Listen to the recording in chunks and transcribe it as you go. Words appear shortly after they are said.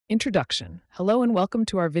Introduction. Hello and welcome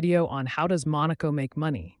to our video on how does Monaco make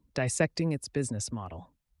money, dissecting its business model.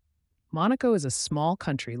 Monaco is a small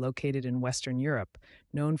country located in Western Europe,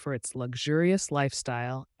 known for its luxurious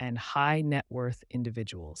lifestyle and high net worth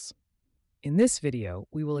individuals. In this video,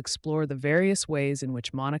 we will explore the various ways in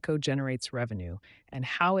which Monaco generates revenue and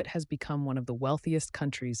how it has become one of the wealthiest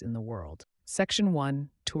countries in the world. Section 1.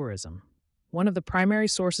 Tourism. One of the primary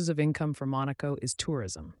sources of income for Monaco is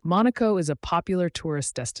tourism. Monaco is a popular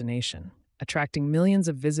tourist destination, attracting millions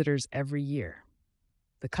of visitors every year.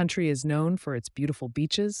 The country is known for its beautiful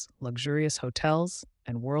beaches, luxurious hotels,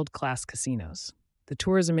 and world-class casinos. The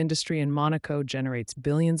tourism industry in Monaco generates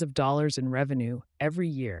billions of dollars in revenue every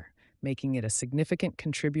year, making it a significant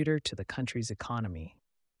contributor to the country's economy.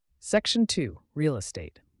 Section 2. Real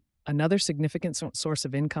estate. Another significant source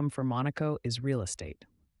of income for Monaco is real estate.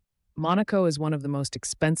 Monaco is one of the most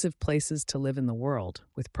expensive places to live in the world,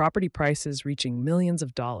 with property prices reaching millions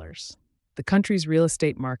of dollars. The country's real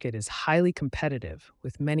estate market is highly competitive,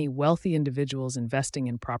 with many wealthy individuals investing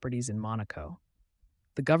in properties in Monaco.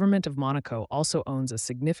 The government of Monaco also owns a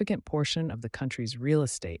significant portion of the country's real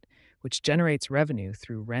estate, which generates revenue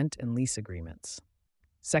through rent and lease agreements.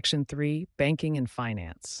 Section 3. Banking and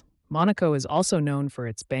finance. Monaco is also known for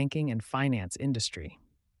its banking and finance industry.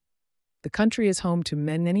 The country is home to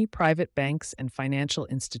many private banks and financial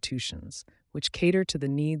institutions, which cater to the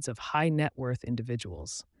needs of high net worth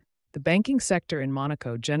individuals. The banking sector in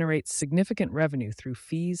Monaco generates significant revenue through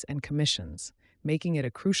fees and commissions, making it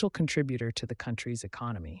a crucial contributor to the country's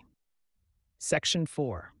economy. Section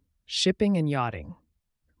 4. Shipping and yachting.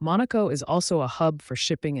 Monaco is also a hub for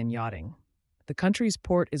shipping and yachting. The country's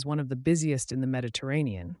port is one of the busiest in the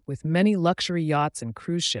Mediterranean, with many luxury yachts and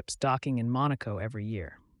cruise ships docking in Monaco every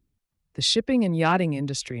year. The shipping and yachting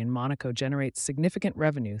industry in Monaco generates significant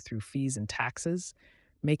revenue through fees and taxes,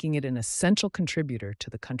 making it an essential contributor to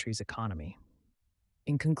the country's economy.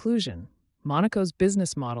 In conclusion, Monaco's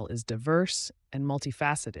business model is diverse and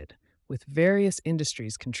multifaceted, with various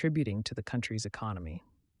industries contributing to the country's economy.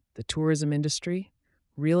 The tourism industry,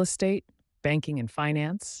 real estate, banking and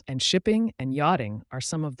finance, and shipping and yachting are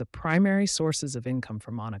some of the primary sources of income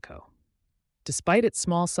for Monaco. Despite its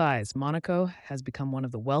small size, Monaco has become one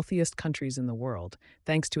of the wealthiest countries in the world,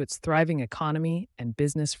 thanks to its thriving economy and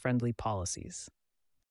business-friendly policies.